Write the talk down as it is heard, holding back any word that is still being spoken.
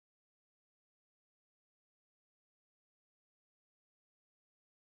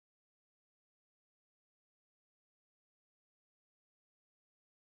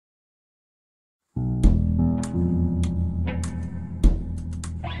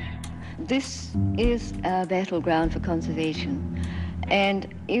This is our battleground for conservation,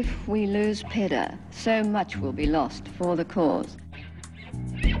 and if we lose Pedder, so much will be lost for the cause.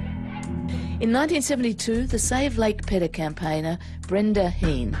 In 1972, the Save Lake Pedder campaigner Brenda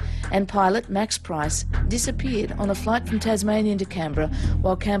Hean and pilot Max Price disappeared on a flight from Tasmania to Canberra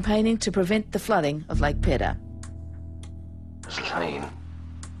while campaigning to prevent the flooding of Lake Pedder. Mrs. Hean,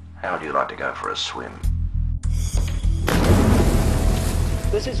 how would you like to go for a swim?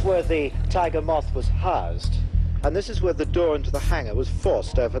 This is where the tiger moth was housed, and this is where the door into the hangar was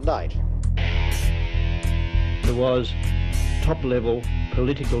forced overnight. There was top-level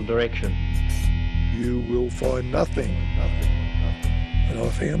political direction. You will find nothing. And I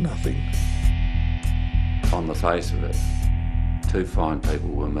found nothing. On the face of it, 2 fine people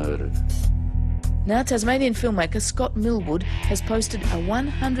were murdered. Now Tasmanian filmmaker Scott Millwood has posted a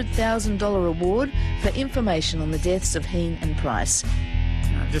 $100,000 award for information on the deaths of Hean and Price.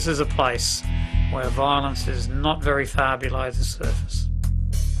 This is a place where violence is not very far below the surface.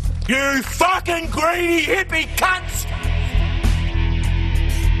 You fucking greedy hippie cunts!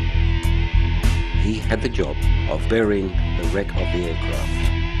 He had the job of burying the wreck of the aircraft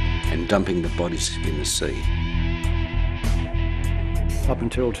and dumping the bodies in the sea. Up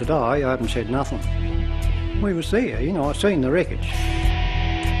until today, I haven't said nothing. We was there, you know, I'd seen the wreckage.